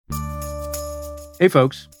Hey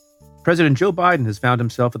folks, President Joe Biden has found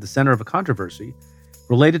himself at the center of a controversy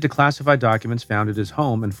related to classified documents found at his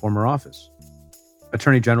home and former office.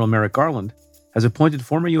 Attorney General Merrick Garland has appointed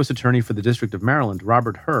former U.S. Attorney for the District of Maryland,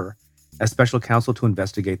 Robert Hur, as special counsel to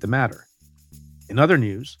investigate the matter. In other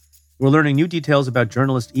news, we're learning new details about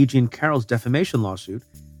journalist E. Jean Carroll's defamation lawsuit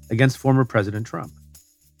against former President Trump.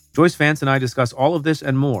 Joyce Vance and I discuss all of this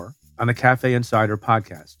and more on the Cafe Insider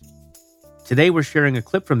podcast. Today, we're sharing a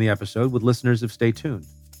clip from the episode with listeners of Stay Tuned.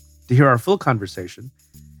 To hear our full conversation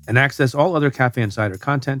and access all other Cafe Insider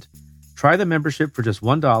content, try the membership for just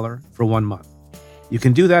 $1 for 1 month. You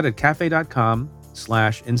can do that at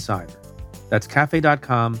cafe.com/insider. That's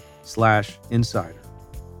cafe.com/insider.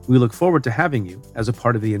 We look forward to having you as a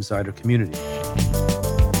part of the Insider community.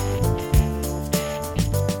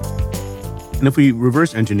 And if we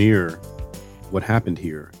reverse engineer what happened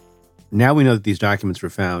here, now we know that these documents were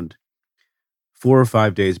found 4 or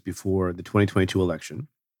 5 days before the 2022 election.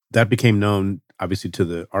 That became known, obviously, to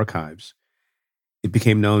the archives. It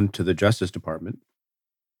became known to the Justice Department.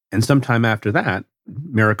 And sometime after that,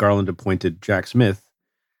 Merrick Garland appointed Jack Smith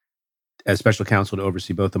as special counsel to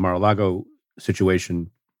oversee both the Mar-a-Lago situation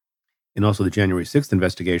and also the January 6th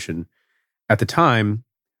investigation. At the time,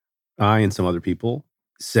 I and some other people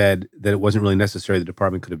said that it wasn't really necessary. The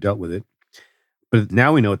department could have dealt with it. But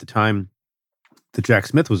now we know at the time that Jack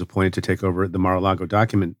Smith was appointed to take over the Mar-a-Lago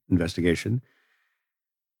document investigation,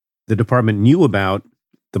 the department knew about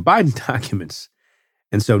the Biden documents.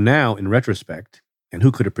 And so now, in retrospect, and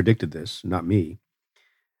who could have predicted this? Not me.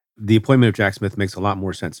 The appointment of Jack Smith makes a lot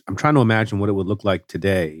more sense. I'm trying to imagine what it would look like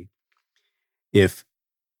today if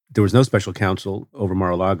there was no special counsel over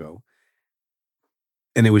Mar-a-Lago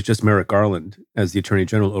and it was just Merrick Garland as the Attorney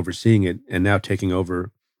General overseeing it and now taking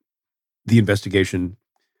over the investigation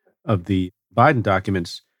of the Biden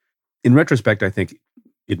documents. In retrospect, I think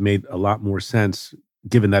it made a lot more sense,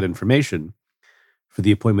 given that information, for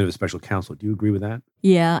the appointment of a special counsel. Do you agree with that?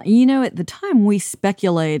 Yeah. At the time we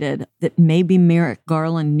speculated that maybe Merrick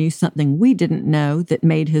Garland knew something we didn't know that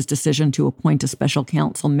made his decision to appoint a special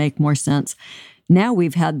counsel make more sense. Now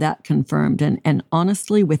we've had that confirmed. And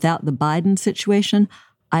honestly, without the Biden situation,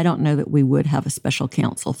 I don't know that we would have a special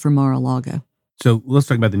counsel for Mar-a-Lago. So let's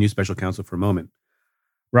talk about the new special counsel for a moment.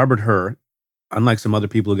 Robert Hur, unlike some other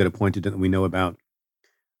people who get appointed that we know about,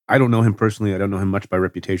 I don't know him personally. I don't know him much by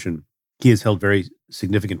reputation. He has held very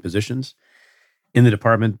significant positions in the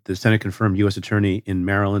department. The Senate confirmed U.S. Attorney in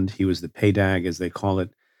Maryland. He was the PADAG, as they call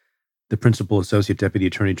it, the Principal Associate Deputy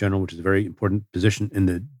Attorney General, which is a very important position in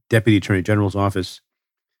the Deputy Attorney General's office.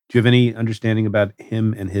 Do you have any understanding about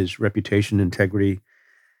him and his reputation, integrity,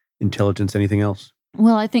 intelligence, anything else?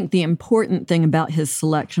 Well, I think the important thing about his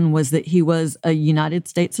selection was that he was a United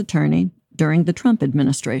States attorney during the Trump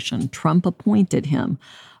administration. Trump appointed him.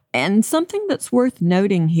 And something that's worth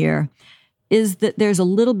noting here is that there's a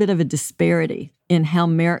little bit of a disparity in how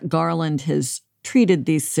Merrick Garland has treated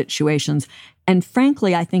these situations. And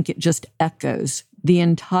frankly, I think it just echoes the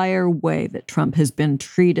entire way that Trump has been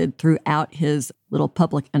treated throughout his little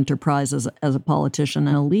public enterprise as a politician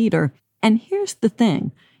and a leader. And here's the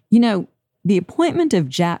thing. The appointment of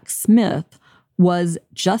Jack Smith was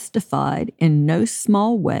justified in no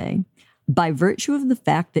small way by virtue of the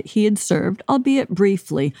fact that he had served, albeit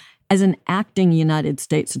briefly, as an acting United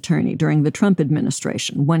States attorney during the Trump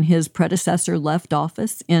administration. When his predecessor left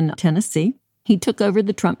office in Tennessee, he took over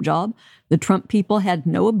the Trump job. The Trump people had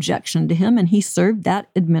no objection to him, and he served that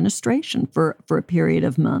administration for a period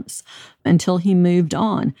of months until he moved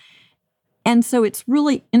on. And so it's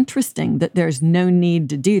really interesting that there's no need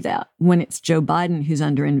to do that when it's Joe Biden who's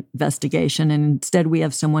under investigation, and instead we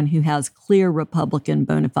have someone who has clear Republican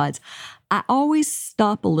bona fides. I always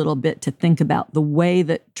stop a little bit to think about the way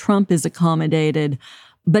that Trump is accommodated,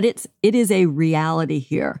 but it is a reality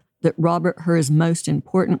here that Robert Hur's most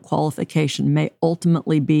important qualification may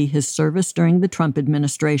ultimately be his service during the Trump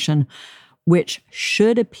administration, which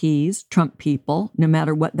should appease Trump people, no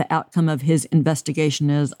matter what the outcome of his investigation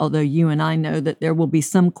is, although you and I know that there will be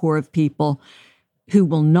some core of people who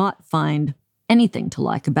will not find anything to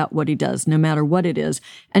like about what he does, no matter what it is.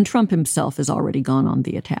 And Trump himself has already gone on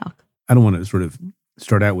the attack. I don't want to sort of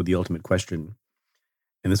start out with the ultimate question,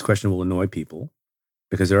 and this question will annoy people,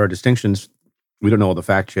 because there are distinctions. We don't know all the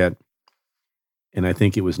facts yet, and I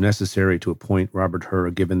think it was necessary to appoint Robert Hur,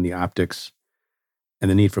 given the optics and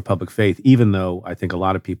the need for public faith, even though I think a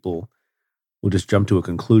lot of people will just jump to a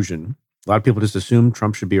conclusion. A lot of people just assume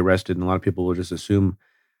Trump should be arrested, and a lot of people will just assume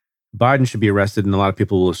Biden should be arrested, and a lot of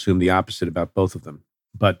people will assume the opposite about both of them.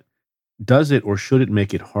 But does it or should it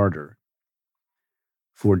make it harder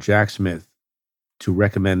for Jack Smith to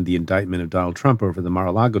recommend the indictment of Donald Trump over the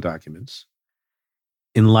Mar-a-Lago documents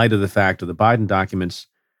in light of the fact of the Biden documents,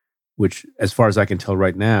 which, as far as I can tell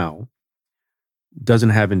right now, doesn't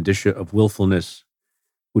have indicia of willfulness,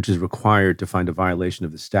 which is required to find a violation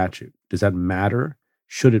of the statute. Does that matter?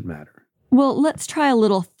 Should it matter? Well, let's try a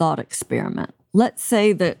little thought experiment. Let's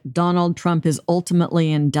say that Donald Trump is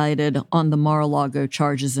ultimately indicted on the Mar-a-Lago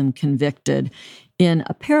charges and convicted in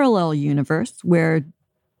a parallel universe where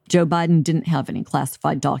Joe Biden didn't have any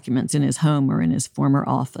classified documents in his home or in his former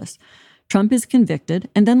office. Trump is convicted,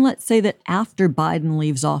 and then let's say that after Biden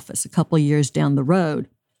leaves office a couple years down the road,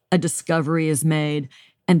 a discovery is made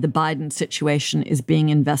and the Biden situation is being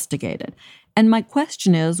investigated. And my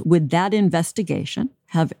question is, would that investigation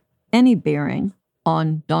have any bearing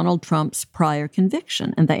on Donald Trump's prior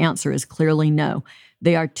conviction? And the answer is clearly no.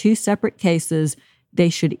 They are two separate cases. They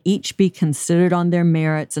should each be considered on their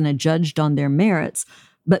merits and adjudged on their merits.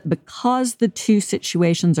 But because the two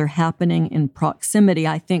situations are happening in proximity,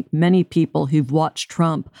 I think many people who've watched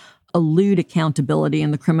Trump elude accountability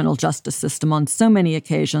in the criminal justice system on so many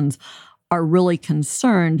occasions are really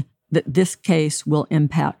concerned that this case will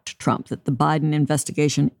impact Trump, that the Biden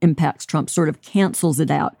investigation impacts Trump, sort of cancels it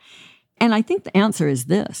out. And I think the answer is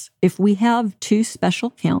this. If we have two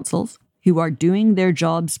special counsels who are doing their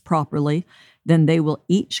jobs properly, then they will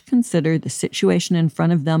each consider the situation in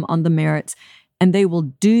front of them on the merits, and they will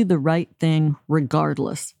do the right thing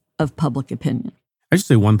regardless of public opinion. I should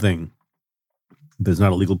say one thing that's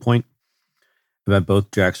not a legal point about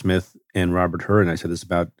both Jack Smith and Robert Hur, and I said this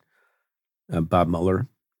about Bob Mueller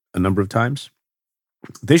a number of times.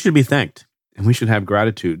 They should be thanked, and we should have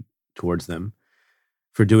gratitude towards them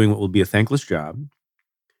for doing what will be a thankless job,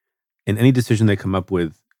 and any decision they come up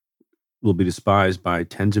with will be despised by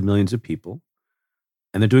tens of millions of people,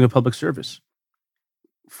 and they're doing a public service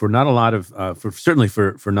for not a lot of, certainly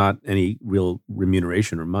for not any real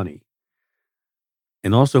remuneration or money,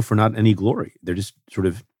 and also for not any glory. They're just sort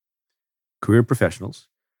of career professionals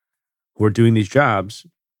who are doing these jobs,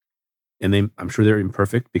 and I'm sure they're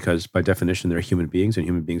imperfect because by definition they're human beings, and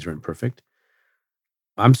human beings are imperfect.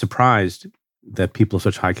 I'm surprised that people of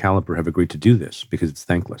such high caliber have agreed to do this because it's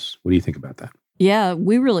thankless. What do you think about that? Yeah,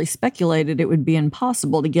 we really speculated it would be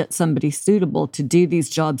impossible to get somebody suitable to do these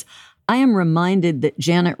jobs. I am reminded that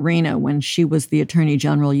Janet Reno, when she was the Attorney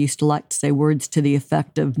General, used to like to say words to the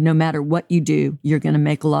effect of, no matter what you do, you're going to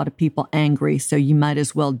make a lot of people angry, so you might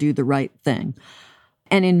as well do the right thing.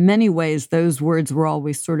 And in many ways, those words were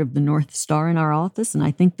always sort of the North Star in our office. And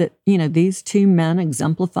I think that, these two men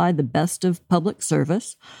exemplify the best of public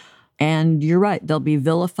service. And you're right, they'll be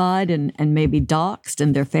vilified and maybe doxxed,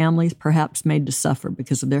 and their families perhaps made to suffer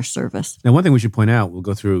because of their service. Now, one thing we should point out, we'll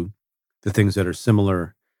go through the things that are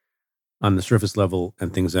similar on the surface level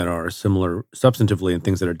and things that are similar substantively and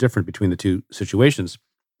things that are different between the two situations.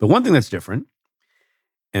 But one thing that's different,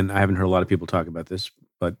 and I haven't heard a lot of people talk about this,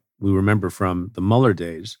 but we remember from the Mueller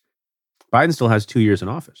days, Biden still has 2 years in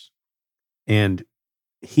office, and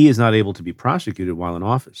he is not able to be prosecuted while in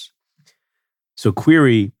office. So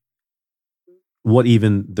query what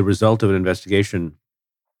even the result of an investigation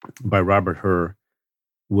by Robert Hur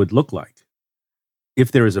would look like.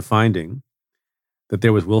 If there is a finding that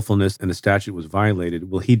there was willfulness and the statute was violated,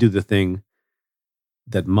 will he do the thing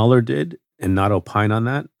that Mueller did and not opine on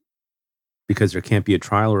that because there can't be a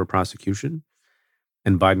trial or a prosecution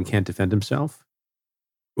and Biden can't defend himself?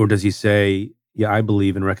 Or does he say, yeah, I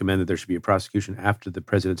believe and recommend that there should be a prosecution after the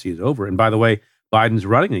presidency is over? And by the way, Biden's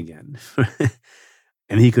running again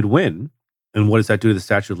and he could win. And what does that do to the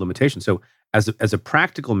statute of limitations? So as a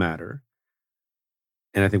practical matter,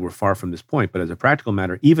 and I think we're far from this point, but as a practical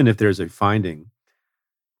matter, even if there's a finding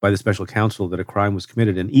by the special counsel that a crime was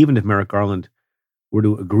committed, and even if Merrick Garland were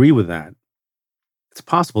to agree with that, it's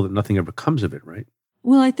possible that nothing ever comes of it, right?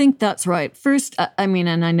 Well, I think that's right. First,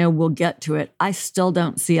 and I know we'll get to it, I still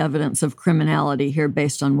don't see evidence of criminality here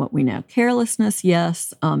based on what we know. Carelessness,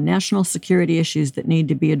 yes. National security issues that need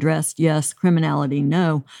to be addressed, yes. Criminality,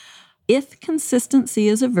 no. If consistency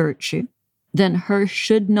is a virtue, then Hur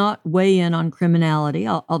should not weigh in on criminality,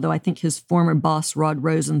 although I think his former boss, Rod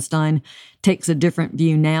Rosenstein, takes a different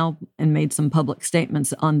view now and made some public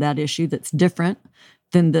statements on that issue that's different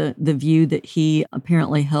than the view that he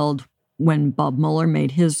apparently held when Bob Mueller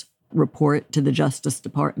made his report to the Justice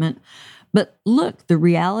Department. But look, the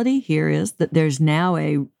reality here is that there's now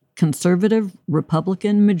a conservative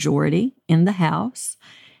Republican majority in the House.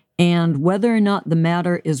 And whether or not the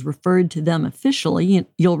matter is referred to them officially,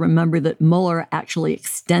 you'll remember that Mueller actually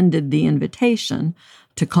extended the invitation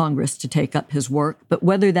to Congress to take up his work. But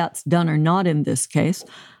whether that's done or not in this case,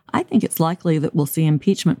 I think it's likely that we'll see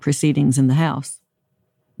impeachment proceedings in the House.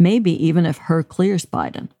 Maybe even if Hur clears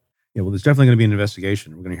Biden. Yeah, well, there's definitely going to be an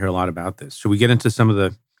investigation. We're going to hear a lot about this. Should we get into some of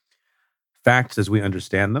the facts as we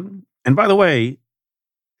understand them? And by the way,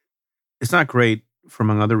 it's not great for,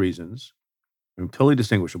 among other reasons. I'm totally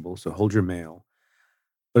distinguishable, so hold your mail.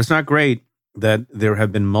 But it's not great that there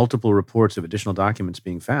have been multiple reports of additional documents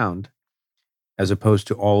being found as opposed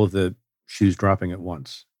to all of the shoes dropping at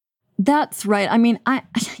once. That's right. I mean,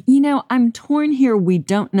 I'm torn here. We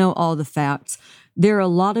don't know all the facts. There are a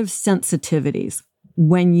lot of sensitivities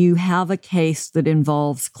when you have a case that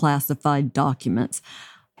involves classified documents.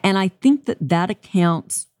 And I think that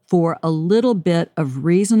accounts for a little bit of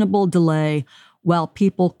reasonable delay while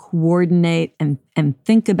people coordinate and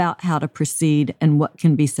think about how to proceed and what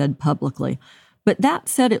can be said publicly. But that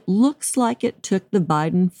said, it looks like it took the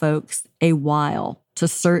Biden folks a while to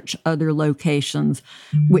search other locations,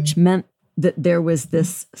 which meant that there was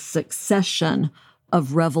this succession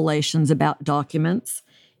of revelations about documents.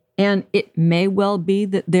 And it may well be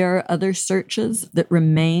that there are other searches that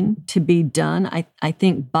remain to be done. I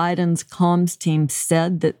think Biden's comms team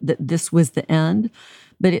said that this was the end,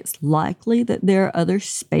 but it's likely that there are other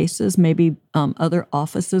spaces, maybe other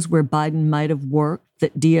offices where Biden might have worked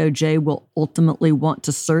that DOJ will ultimately want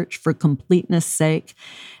to search for completeness sake.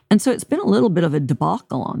 And so it's been a little bit of a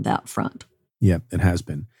debacle on that front. Yeah, it has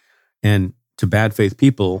been. And to bad faith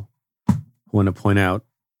people who want to point out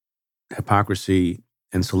hypocrisy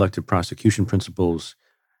and selective prosecution principles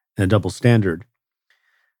and a double standard,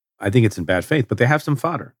 I think it's in bad faith, but they have some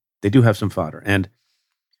fodder. They do have some fodder. And,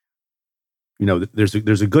 there's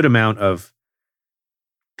a good amount of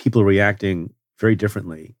people reacting very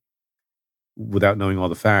differently without knowing all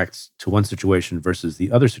the facts to one situation versus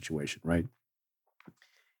the other situation, right?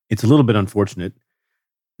 It's a little bit unfortunate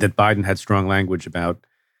that Biden had strong language about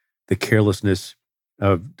the carelessness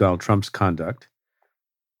of Donald Trump's conduct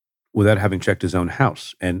without having checked his own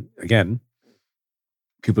house. And again,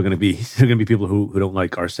 there are going to be people who don't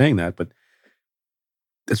like our saying that, but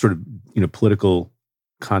that's sort of, political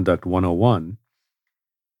conduct 101.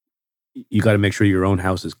 You got to make sure your own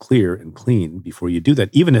house is clear and clean before you do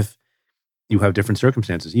that, even if you have different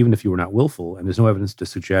circumstances, even if you were not willful, and there's no evidence to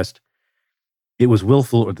suggest it was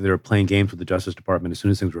willful or that they were playing games with the Justice Department. As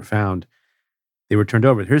soon as things were found, they were turned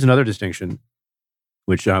over. Here's another distinction,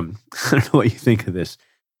 which I don't know what you think of this.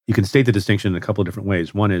 You can state the distinction in a couple of different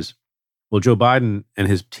ways. One is, well, Joe Biden and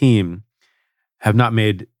his team have not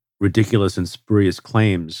made ridiculous and spurious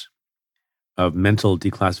claims of mental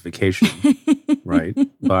declassification, right,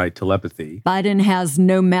 by telepathy. Biden has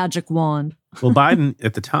no magic wand. Well, Biden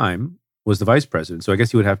at the time was the vice president, so I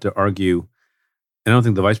guess you would have to argue, and I don't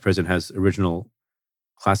think the vice president has original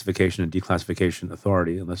classification and declassification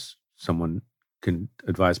authority, unless someone can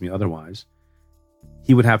advise me otherwise.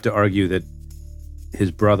 He would have to argue that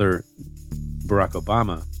his brother, Barack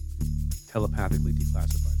Obama, telepathically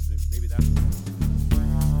declassified. Maybe that's...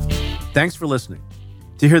 Thanks for listening.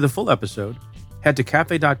 To hear the full episode, head to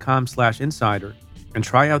cafe.com/insider and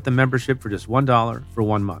try out the membership for just $1 for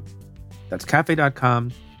 1 month. That's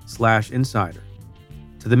cafe.com/insider.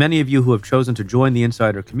 To the many of you who have chosen to join the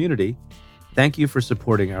Insider community, thank you for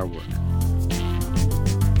supporting our work.